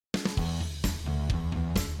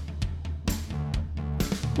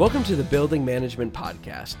Welcome to the Building Management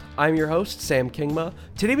Podcast. I'm your host, Sam Kingma.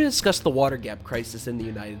 Today we discuss the water gap crisis in the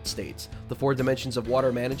United States, the 4 dimensions of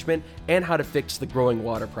water management, and how to fix the growing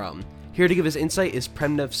water problem. Here to give his insight is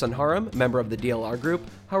Premnav Sunharam, member of the DLR Group.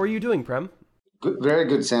 How are you doing, Prem? Good, very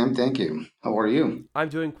good, Sam. Thank you. How are you? I'm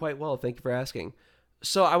doing quite well, thank you for asking.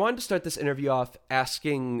 So I wanted to start this interview off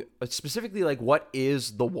asking specifically, what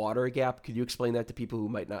is the water gap? Could you explain that to people who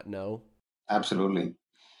might not know? Absolutely.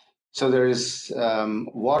 So there is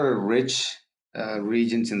water-rich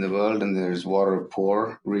regions in the world, and there's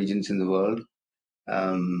water-poor regions in the world.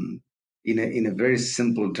 Um, in a very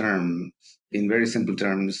simple term, in very simple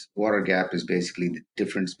terms, water gap is basically the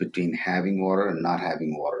difference between having water and not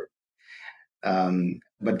having water.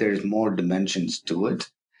 But there's more dimensions to it,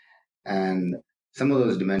 and some of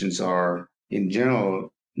those dimensions are, in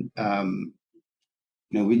general, um,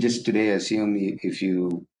 we just today assume if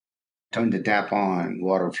you turn the tap on,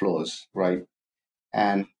 water flows, right?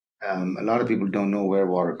 And a lot of people don't know where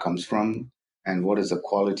water comes from and what is the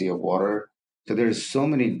quality of water. So there's so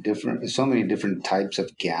many different types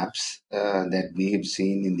of gaps that we have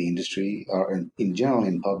seen in the industry or in general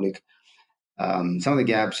in public. Some of the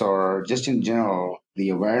gaps are just in general the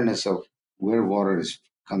awareness of where water is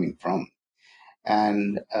coming from.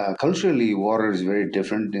 And culturally, water is very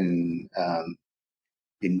different in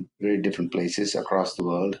very different places across the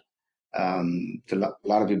world. A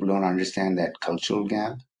lot of people don't understand that cultural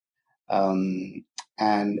gap. Um,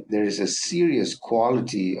 and there is a serious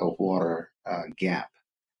quality of water gap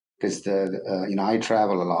because I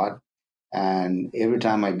travel a lot, and every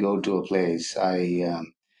time I go to a place, I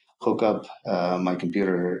hook up my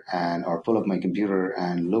computer and or pull up my computer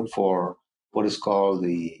and look for what is called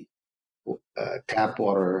the tap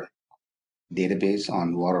water database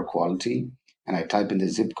on water quality, and I type in the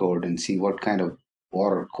zip code and see what kind of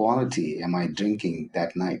water quality am I drinking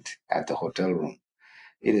that night at the hotel room.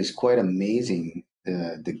 It is quite amazing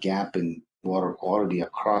the gap in water quality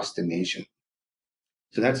across the nation.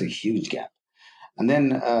 So that's a huge gap. And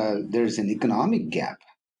then there's an economic gap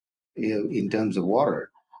in terms of water.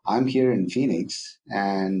 I'm here in Phoenix,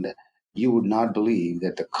 and you would not believe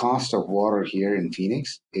that the cost of water here in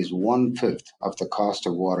Phoenix is one fifth of the cost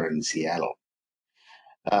of water in Seattle,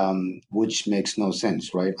 which makes no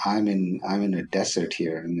sense, right? I'm in a desert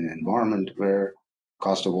here, in an environment where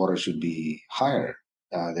cost of water should be higher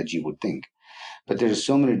that you would think. But there's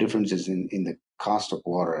so many differences in the cost of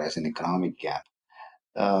water as an economic gap.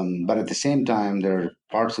 But at the same time, there are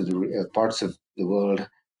parts of the world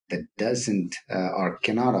that doesn't or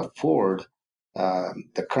cannot afford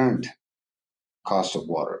the current cost of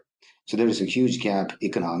water. So there is a huge gap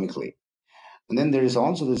economically. And then there is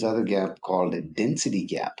also this other gap called a density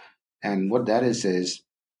gap. And what that is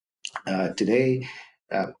today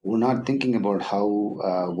we're not thinking about how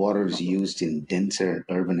water is used in denser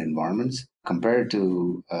urban environments compared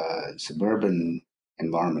to suburban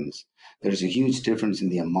environments. There's a huge difference in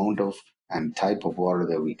the amount of and type of water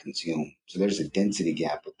that we consume. So there's a density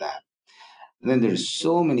gap with that. And then there's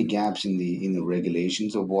so many gaps in the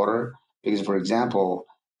regulations of water because, for example,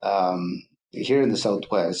 here in the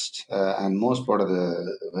Southwest and most part of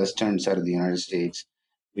the western side of the United States,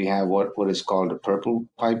 we have what is called a purple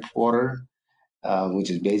pipe water, which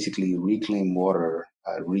is basically reclaimed water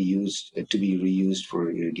reused to be reused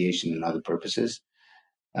for irrigation and other purposes.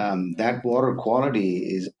 That water quality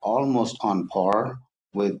is almost on par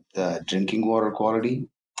with drinking water quality,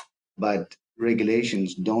 but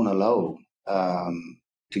regulations don't allow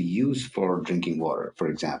to use for drinking water, for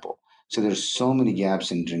example. So there's so many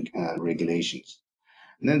gaps in drink regulations.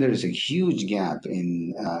 And then there is a huge gap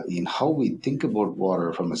in how we think about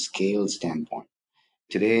water from a scale standpoint.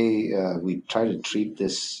 Today, we try to treat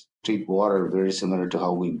water very similar to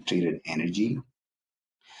how we treated energy,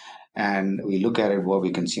 and we look at it what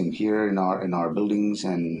we consume here in our buildings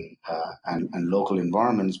and local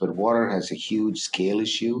environments. But water has a huge scale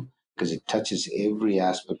issue because it touches every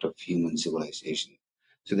aspect of human civilization.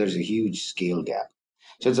 So there's a huge scale gap.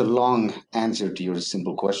 So it's a long answer to your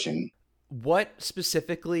simple question. What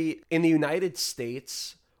specifically in the United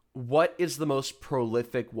States, what is the most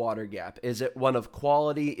prolific water gap? Is it one of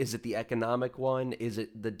quality? Is it the economic one? Is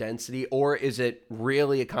it the density? Or is it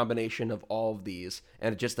really a combination of all of these?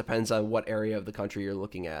 And it just depends on what area of the country you're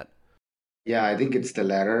looking at. Yeah, I think it's the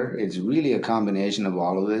latter. It's really a combination of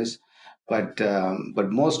all of this. But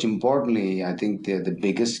most importantly, I think the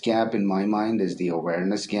biggest gap in my mind is the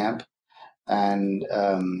awareness gap. And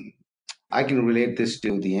I can relate this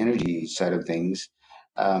to the energy side of things.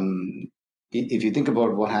 If you think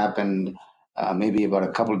about what happened maybe about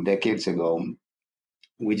a couple of decades ago,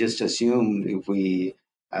 we just assumed if we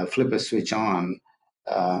flip a switch on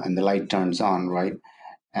and the light turns on, right?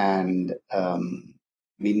 and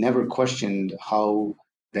we never questioned how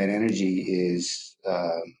that energy is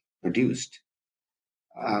produced.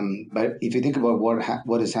 But if you think about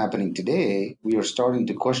what is happening today, we are starting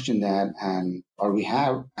to question that, and or we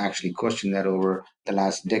have actually questioned that over the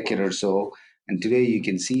last decade or so. And today, you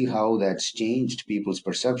can see how that's changed people's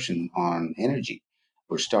perception on energy.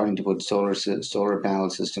 We're starting to put solar panel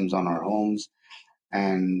systems on our homes,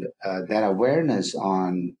 and that awareness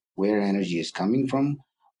on where energy is coming from,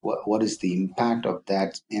 what is the impact of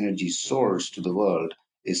that energy source to the world,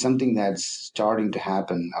 is something that's starting to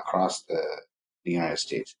happen across the United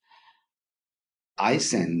States. I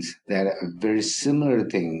sense that a very similar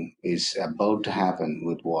thing is about to happen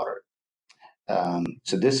with water.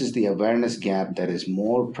 So this is the awareness gap that is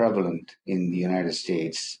more prevalent in the United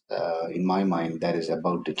States, in my mind, that is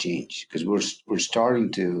about to change because we're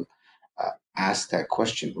starting to ask that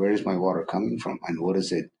question: Where is my water coming from, and what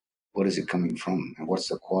is it coming from, and what's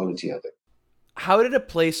the quality of it? How did a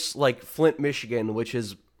place like Flint, Michigan, which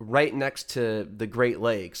is right next to the Great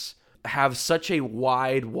Lakes, have such a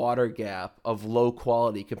wide water gap of low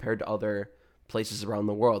quality compared to other places around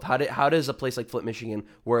the world? How does a place like Flint, Michigan,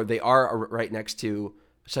 where they are right next to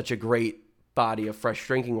such a great body of fresh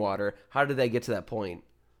drinking water, how did they get to that point?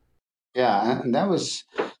 Yeah, and that was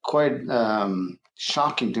quite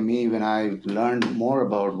shocking to me when I learned more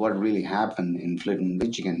about what really happened in Flint,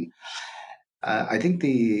 Michigan. I think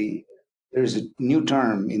there's a new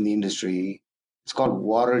term in the industry. It's called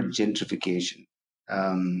water gentrification,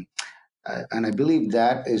 um, and I believe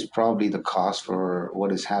that is probably the cause for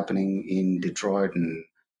what is happening in Detroit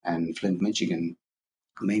and Flint, Michigan,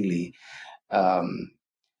 mainly. Um,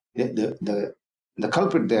 the the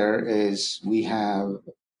culprit there is we have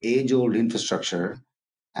age-old infrastructure,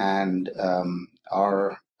 and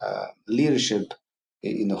our leadership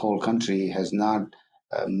in the whole country has not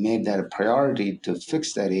made that a priority to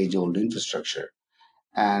fix that age-old infrastructure.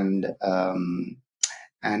 And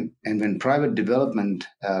and when private development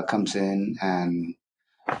comes in and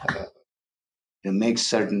makes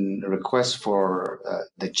certain requests for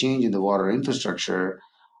the change in the water infrastructure,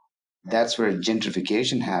 that's where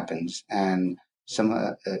gentrification happens. And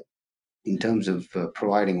some in terms of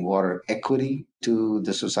providing water equity to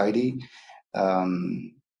the society,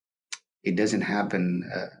 um, it doesn't happen,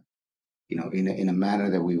 in a manner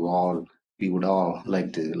that we would all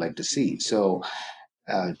like to see. So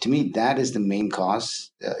to me, that is the main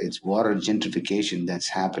cause. It's water gentrification that's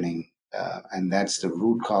happening, and that's the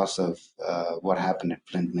root cause of what happened at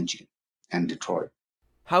Flint, Michigan, and Detroit.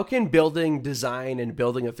 How can building design and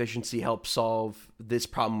building efficiency help solve this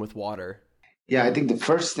problem with water? Yeah, I think the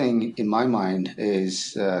first thing in my mind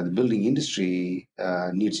is the building industry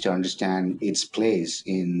needs to understand its place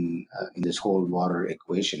in this whole water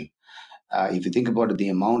equation. If you think about it, the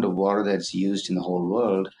amount of water that's used in the whole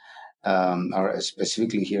world, or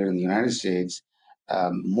specifically here in the United States,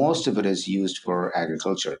 most of it is used for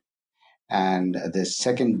agriculture. And the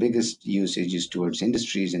second biggest usage is towards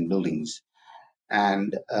industries and buildings.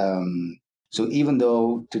 And so, even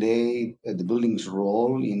though today the building's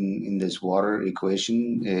role in this water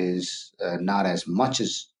equation is not as much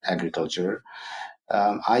as agriculture,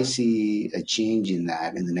 I see a change in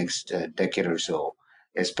that in the next decade or so,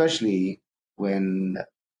 especially when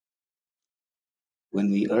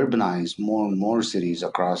when we urbanize more and more cities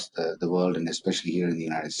across the world, and especially here in the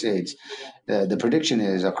United States. The prediction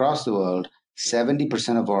is across the world,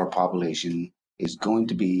 70% of our population is going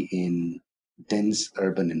to be in dense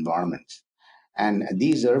urban environments. And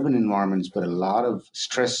these urban environments put a lot of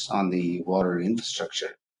stress on the water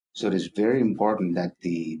infrastructure. So it is very important that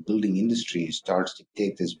the building industry starts to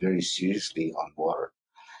take this very seriously on water.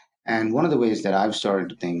 And one of the ways that I've started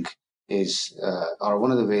to think or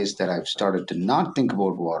one of the ways that I've started to not think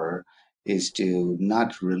about water is to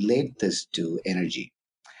not relate this to energy.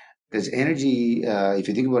 Because energy, if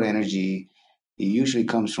you think about energy, it usually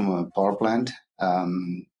comes from a power plant.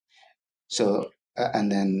 And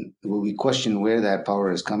then we question where that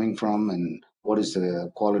power is coming from and what is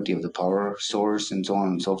the quality of the power source and so on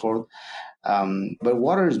and so forth. But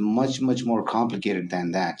water is much, much more complicated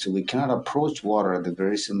than that. So we cannot approach water the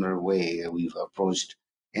very similar way that we've approached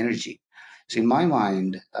energy. So in my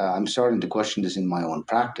mind, I'm starting to question this in my own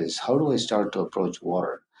practice. How do I start to approach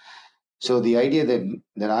water? So the idea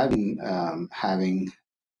that I've been having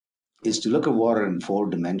is to look at water in four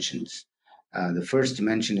dimensions. The first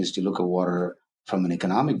dimension is to look at water from an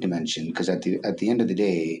economic dimension, because at the end of the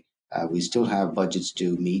day, we still have budgets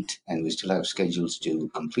to meet and we still have schedules to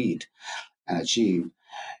complete and achieve.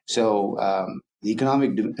 So the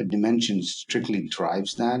economic dimension strictly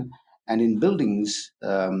drives that. And in buildings,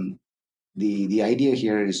 the idea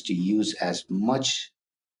here is to use as much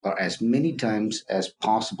or as many times as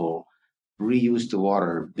possible reuse the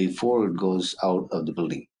water before it goes out of the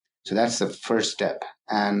building. So that's the first step.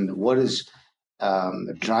 And what is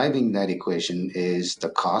driving that equation is the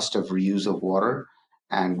cost of reuse of water.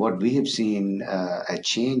 And what we have seen a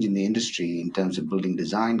change in the industry in terms of building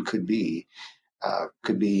design could be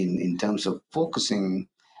in terms of focusing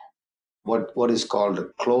what is called a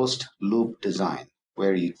closed loop design,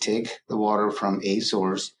 where you take the water from a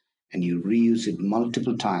source and you reuse it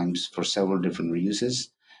multiple times for several different reuses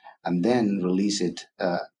and then release it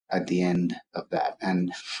at the end of that.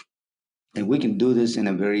 And we can do this in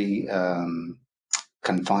a very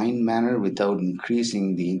confined manner without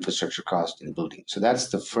increasing the infrastructure cost in the building. So that's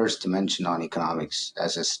the first dimension on economics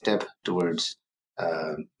as a step towards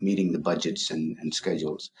meeting the budgets and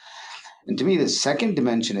schedules. And to me, the second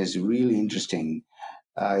dimension is really interesting.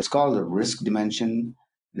 It's called the risk dimension.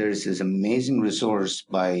 There's this amazing resource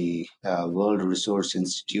by World Resource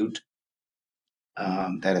Institute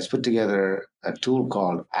that has put together a tool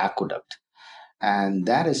called Aqueduct. And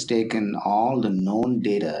that has taken all the known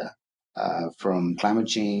data from climate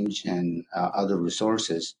change and other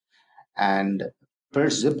resources. And per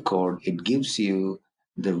zip code, it gives you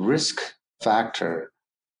the risk factor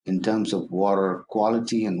in terms of water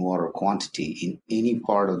quality and water quantity in any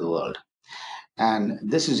part of the world. And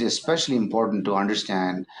this is especially important to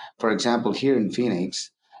understand. For example, here in Phoenix,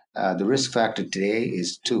 the risk factor today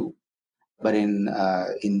is 2. But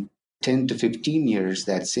in 10 to 15 years,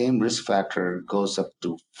 that same risk factor goes up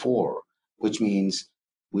to 4, which means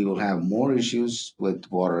we will have more issues with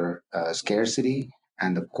water scarcity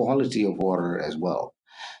and the quality of water as well.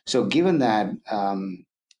 So, given that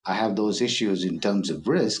I have those issues in terms of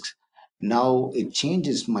risks, now it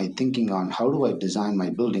changes my thinking on how do I design my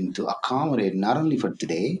building to accommodate not only for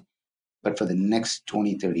today, but for the next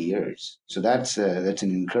 20, 30 years. So that's an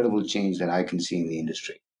incredible change that I can see in the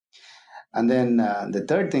industry. And then the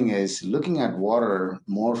third thing is looking at water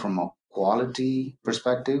more from a quality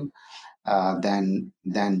perspective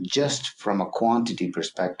than just from a quantity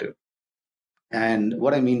perspective. And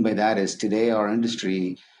what I mean by that is today our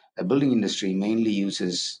industry, the building industry, mainly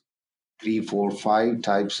uses three, four, five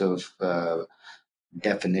types of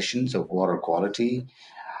definitions of water quality.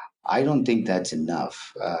 I don't think that's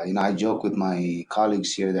enough. I joke with my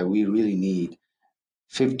colleagues here that we really need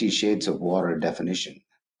 50 shades of water definition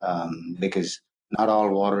because not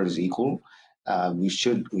all water is equal. We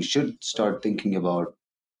should start thinking about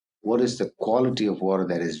what is the quality of water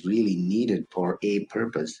that is really needed for a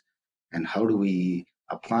purpose, and how do we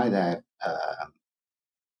apply that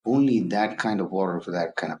only that kind of water for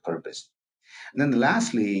that kind of purpose. And then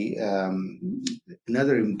lastly,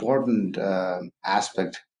 another important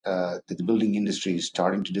aspect that the building industry is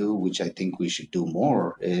starting to do, which I think we should do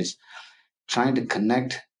more, is trying to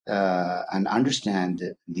connect and understand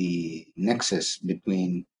the nexus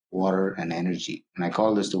between water and energy. And I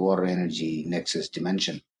call this the water energy nexus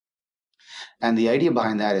dimension. And the idea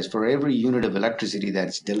behind that is for every unit of electricity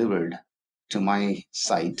that's delivered to my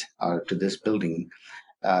site or to this building,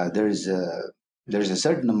 there's a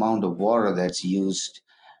certain amount of water that's used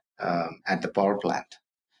at the power plant.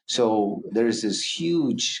 So there is this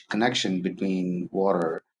huge connection between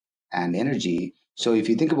water and energy. So if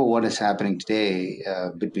you think about what is happening today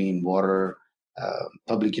between water,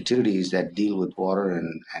 public utilities that deal with water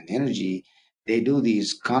and energy, they do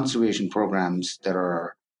these conservation programs that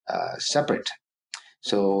are separate.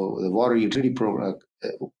 So the water utility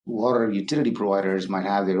providers might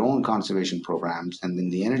have their own conservation programs, and then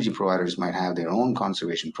the energy providers might have their own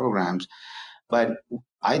conservation programs. But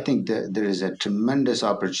I think that there is a tremendous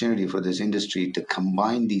opportunity for this industry to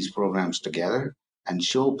combine these programs together and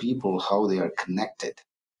show people how they are connected.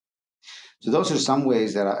 So those are some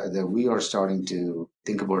ways that we are starting to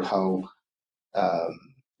think about how um,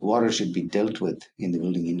 water should be dealt with in the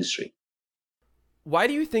building industry. Why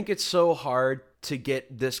do you think it's so hard to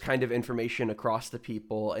get this kind of information across to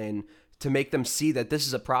people and to make them see that this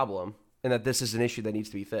is a problem and that this is an issue that needs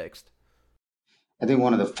to be fixed? I think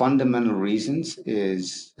one of the fundamental reasons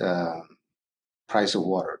is price of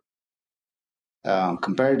water.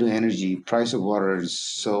 Compared to energy, price of water is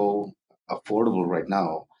so affordable right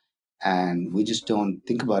now, and we just don't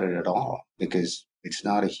think about it at all because it's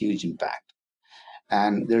not a huge impact.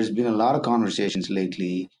 And there's been a lot of conversations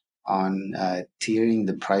lately on tiering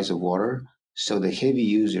the price of water. So the heavy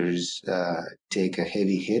users take a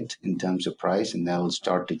heavy hit in terms of price, and they'll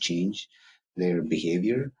start to change their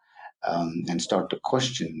behavior and start to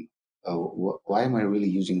question why am I really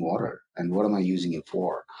using water and what am I using it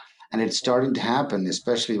for? And it's starting to happen,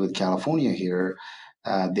 especially with California here.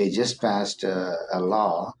 They just passed a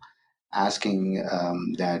law asking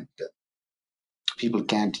that people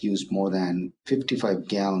can't use more than 55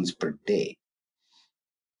 gallons per day.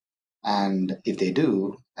 And if they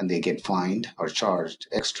do, and they get fined or charged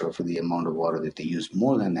extra for the amount of water that they use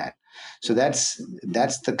more than that. So that's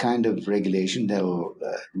the kind of regulation that will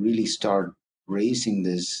really start raising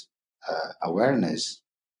this awareness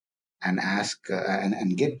and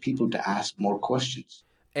and get people to ask more questions.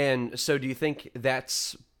 And so do you think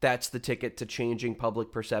that's the ticket to changing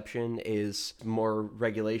public perception, is more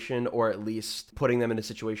regulation, or at least putting them in a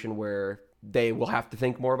situation where they will have to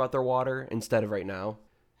think more about their water instead of right now?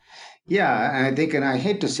 Yeah, and I think, and I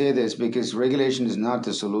hate to say this because regulation is not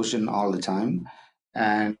the solution all the time,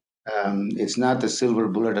 and it's not the silver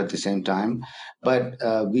bullet at the same time. But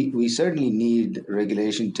we certainly need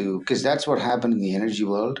regulation to, because that's what happened in the energy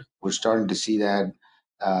world. We're starting to see that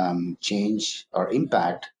change or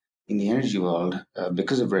impact in the energy world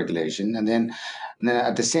because of regulation. And then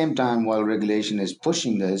at the same time, while regulation is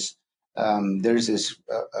pushing this, there's this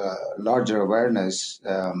larger awareness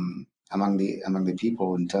among the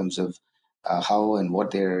people in terms of how and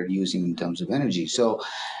what they're using in terms of energy. So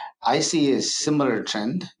I see a similar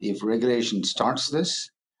trend. If regulation starts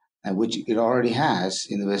this, and which it already has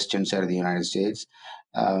in the western side of the United States,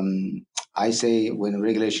 I say when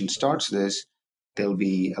regulation starts this, there'll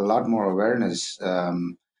be a lot more awareness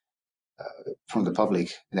from the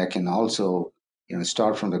public that can also,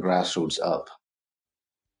 start from the grassroots up.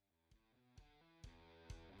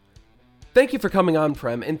 Thank you for coming on,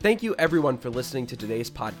 Prem, and thank you everyone for listening to today's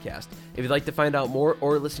podcast. If you'd like to find out more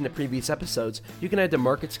or listen to previous episodes, you can head to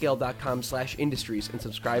marketscale.com/industries and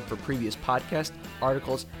subscribe for previous podcast,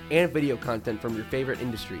 articles, and video content from your favorite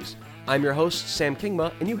industries. I'm your host, Sam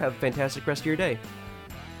Kingma, and you have a fantastic rest of your day.